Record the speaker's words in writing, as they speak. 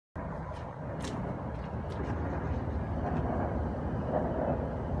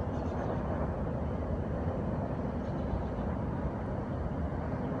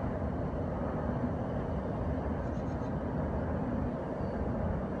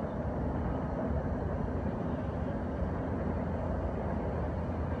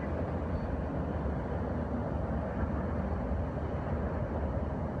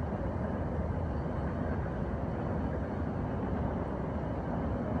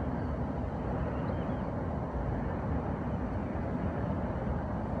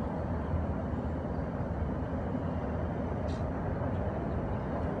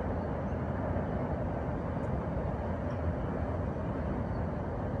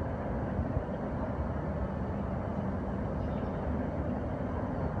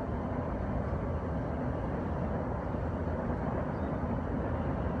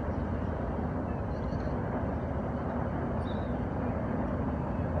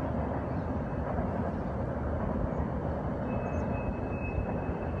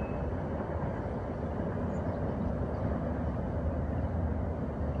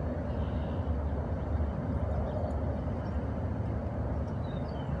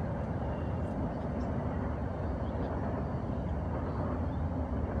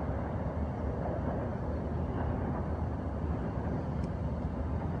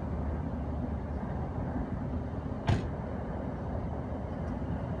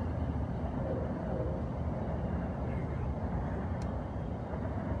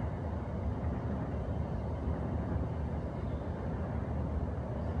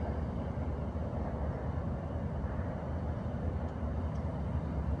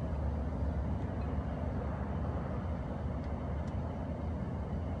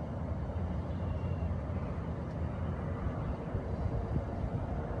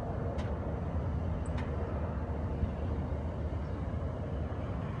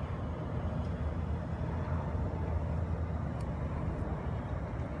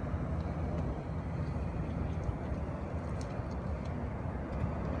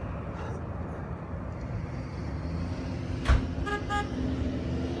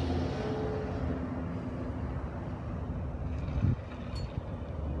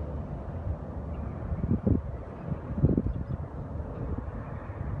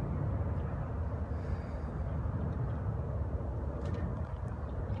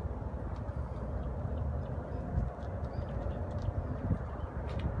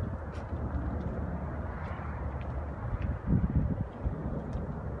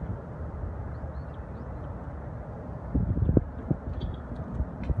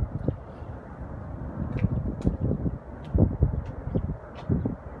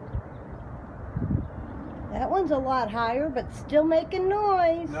one's a lot higher, but still making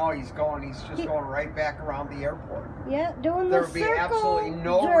noise. No, he's just going right back around the airport. Yeah, doing There the would be circle absolutely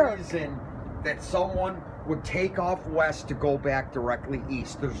no jerk. reason that someone would take off west to go back directly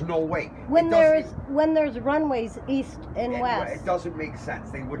east. There's no way. When there's runways east and west. It doesn't make sense.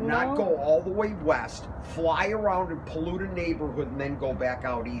 They would No. not go all the way west, fly around and pollute a neighborhood, and then go back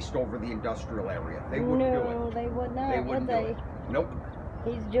out east over the industrial area. They wouldn't do it. No, they would not, They wouldn't would do they? it. Nope.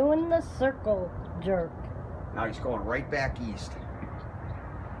 He's doing the circle jerk. Now he's going right back east.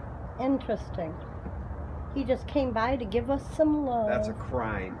 Interesting. He just came by to give us some love. That's a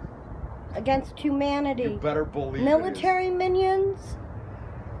crime. Against humanity. You better believe Military it is. minions.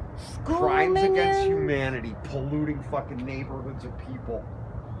 School Crimes minions. against humanity, polluting fucking neighborhoods of people.